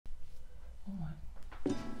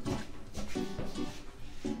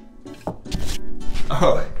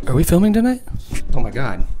Oh. Are we filming tonight? Oh my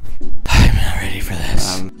god. I'm not ready for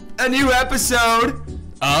this. A new episode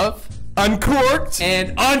Of Uncorked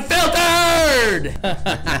and Unfiltered!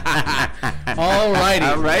 Alrighty.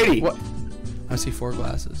 Alrighty. I see 4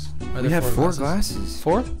 glasses. Are We there have 4 glasses.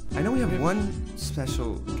 4? I know we have one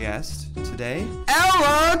special guest today.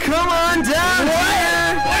 Ella, come on down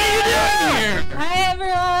here! What are you doing here? Hi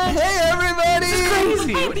everyone! Hey everybody! This is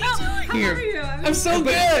crazy. What are you doing here? How are you? I'm so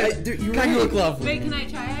good. You're God, you look lovely. Wait, can I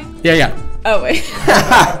try it? Yeah. Oh wait.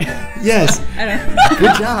 Yes. I don't know.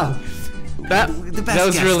 Good job. That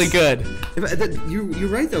was guest. really good. You're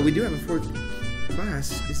right though. We do have a 4th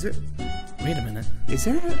glass. Is there? Wait a minute. Is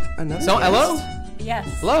there another? So, guest? hello? Yes.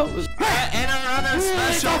 Hello? And our other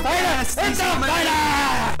special guest. It's a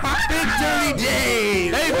Big Dirty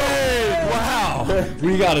Dave. David! Wow.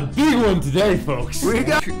 We got a big one today, folks. We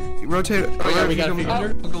got rotate. Oh, yeah, we gotta figure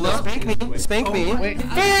it out. Spank me. Spank me. Wait.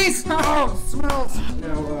 Face! Oh, smells.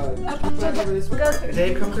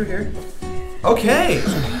 Dave, come through here. Okay.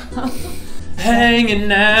 Hanging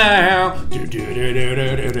now.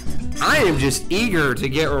 I am just eager to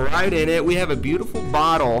get right in it. We have a beautiful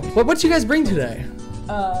bottle. What you guys bring today?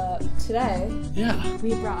 Today Yeah.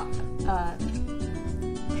 we brought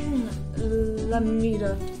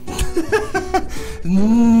Lammidia.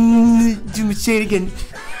 Say it again.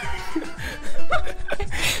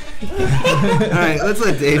 Alright, let's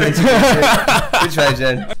let Dave introduce it. Good try,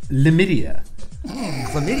 Jen. Lammidia.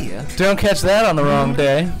 Chlamydia? Don't catch that on the wrong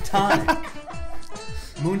day. Tonic.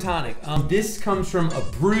 Moon tonic. This comes from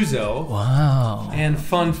Abruzzo. Wow. And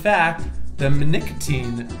fun fact, the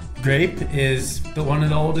nicotine grape is one of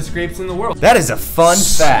the oldest grapes in the world. That is a fun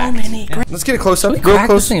fact. So many. Let's get a close up. Can we Real crack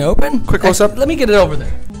close. this thing open? Quick close up. Let me get it over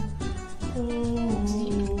there.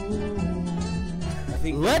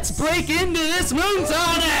 Let's break into this moon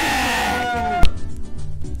tonic!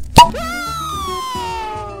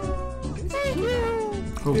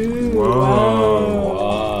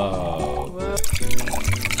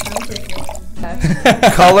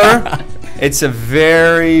 Color. It's a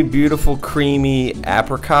very beautiful, creamy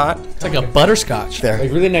apricot. It's like a butterscotch there.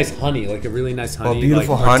 Like really nice honey, like a really nice honey.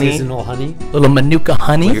 beautiful like honey. Artisanal honey. Little Manuka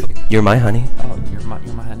honey. You're my honey. Oh, you're my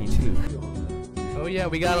honey too. Oh yeah,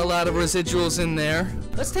 we got a lot of residuals in there.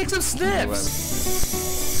 Let's take some sniffs.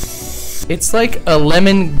 It's like a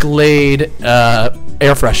lemon glade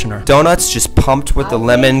air freshener. Donuts just pumped with the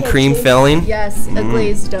lemon cream filling. Yes, a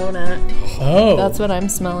glazed donut. Oh. That's what I'm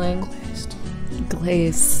smelling.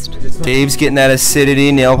 Glazed. Dave's getting that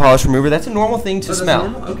acidity nail polish remover. That's a normal thing to smell.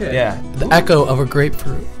 Normal? Okay. Yeah. The echo of a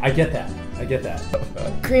grapefruit. I get that. I get that.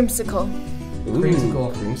 Creamsicle.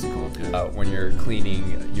 Creamsicle. When you're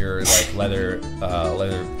cleaning your like leather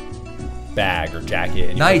bag or jacket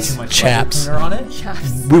and you Nice. put too much Chaps. leather cleaner on it.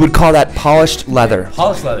 Yes. We would call that polished leather.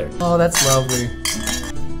 Polished leather. Oh, that's lovely.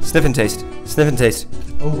 Sniff and taste. Sniff and taste.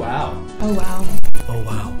 Oh wow. Oh wow. Oh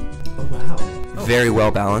wow. Oh wow. Very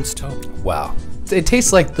well balanced. Wow. It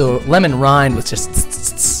tastes like the lemon rind with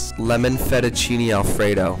just Lemon fettuccine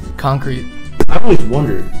alfredo. concrete. I've always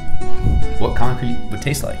wondered what concrete would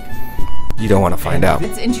taste like. You don't want to find out.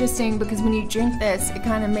 It's interesting because when you drink this, it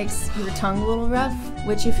kind of makes your tongue a little rough,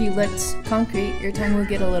 which if you licked concrete, your tongue would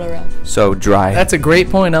get a little rough. So dry. That's a great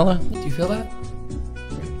point, Ella. Do you feel that?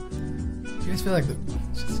 You guys feel like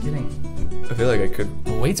it's just getting. I feel like I could.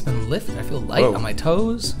 The weight's been lifted. I feel light Whoa. on my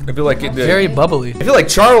toes. I feel like Very bubbly. I feel like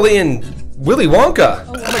Charlie and Willy Wonka.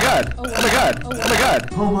 Oh my god. Oh my god. Oh my god.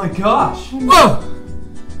 Oh my gosh. Whoa!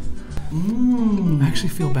 I actually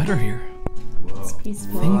feel better here. It's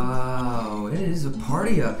peaceful. Wow, it is a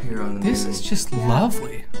party up here on the This moon. is just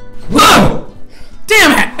lovely. Whoa!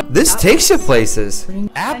 Damn it! This takes you places.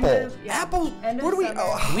 Apple. of- yeah. Apple. End of What do we? summer.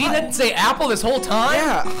 Oh, We didn't say apple this whole time?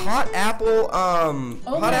 yeah, hot apple.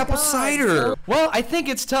 Hot my apple God. cider. Well, I think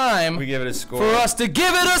it's time We give it a score. for us to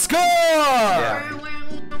give it a score! Yeah.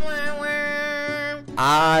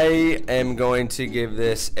 I am going to give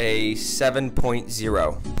this a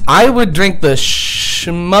 7.0. I would drink the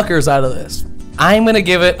schmuckers out of this. I'm gonna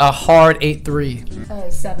give it a hard 8.3.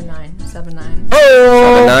 7-9. 7-9.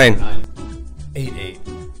 Oh! 9. 8-8.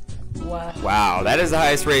 Wow. Wow, that is the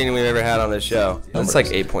highest rating we've ever had on this show. That's like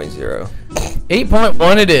 8.0.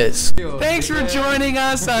 8.1 it is. Thanks for joining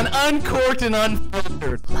us on Uncorked and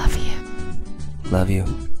Unfiltered. Love you. Love you.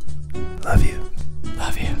 Love you.